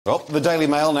Well, the Daily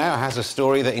Mail now has a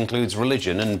story that includes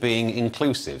religion and being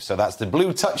inclusive. So that's the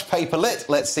blue touch paper lit.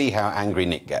 Let's see how angry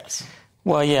Nick gets.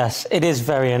 Well, yes, it is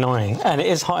very annoying, and it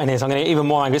is hot in here, so I'm going to get even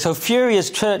more angry. So, furious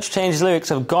church changed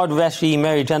lyrics of God rest ye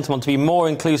merry gentlemen to be more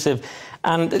inclusive.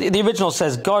 And the original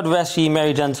says, God rest ye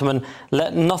merry gentlemen,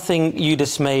 let nothing you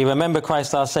dismay. Remember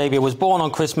Christ our Saviour was born on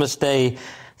Christmas Day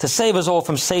to save us all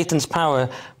from Satan's power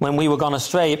when we were gone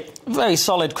astray. Very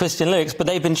solid Christian lyrics, but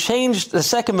they've been changed. The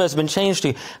second verse has been changed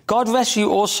to, God rest you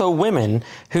also women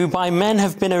who by men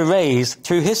have been erased,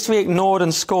 through history ignored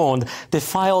and scorned,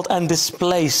 defiled and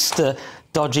displaced.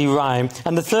 Dodgy rhyme.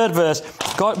 And the third verse,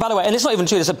 God, by the way, and it's not even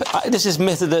true, this is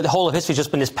myth that the whole of history has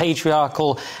just been this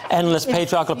patriarchal, endless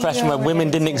patriarchal oppression where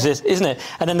women didn't exist, isn't it?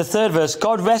 And then the third verse,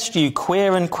 God rest you,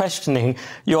 queer and questioning,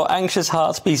 your anxious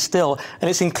hearts be still. And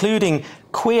it's including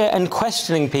queer and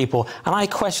questioning people. And I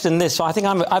question this, so I think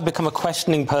I've become a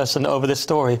questioning person over this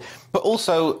story. But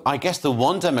also, I guess the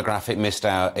one demographic missed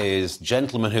out is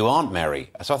gentlemen who aren't merry.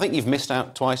 So I think you've missed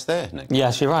out twice there, Nick.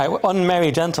 Yes, you're right.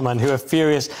 Unmerry gentlemen who are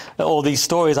furious at all these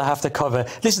stories I have to cover.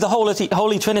 This is the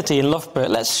Holy Trinity in Loughborough.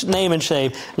 Let's name and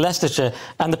shame Leicestershire.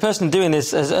 And the person doing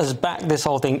this has backed this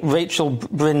whole thing, Rachel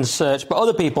Bryn's search. But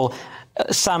other people,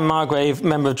 Sam Margrave,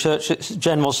 member of Church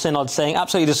General Synod, saying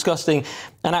absolutely disgusting,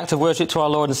 an act of worship to our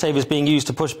Lord and Saviour is being used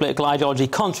to push political ideology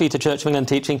contrary to Church of England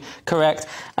teaching. Correct.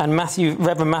 And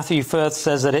Reverend Matthew Firth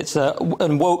says that it's a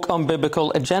woke,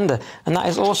 unbiblical agenda, and that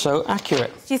is also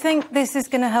accurate. Do you think this is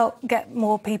going to help get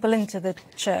more people into the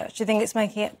church? Do you think it's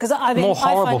making it... Because I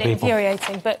find it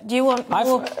infuriating, but do you want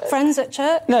more friends at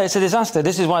church? No, it's a disaster.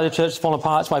 This is why the church has fallen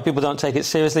apart. It's why people don't take it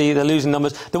seriously. They're losing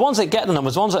numbers. The ones that get the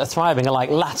numbers, the ones that are thriving, are like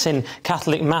Latin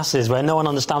Catholic masses where no one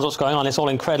understands what's going on. It's all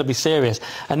incredibly serious.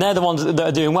 And they're the ones that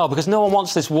are doing well because no one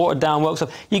wants this watered-down woke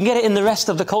stuff. You can get it in the rest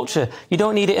of the culture. You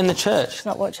don't need it in the church. It's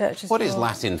not what church is for. What is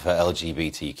Latin for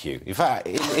LGBTQ? In fact,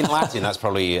 in Latin, that's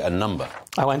probably a number.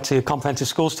 I went to comprehensive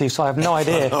school, Steve, so I have no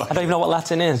idea. I don't even know what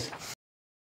Latin is.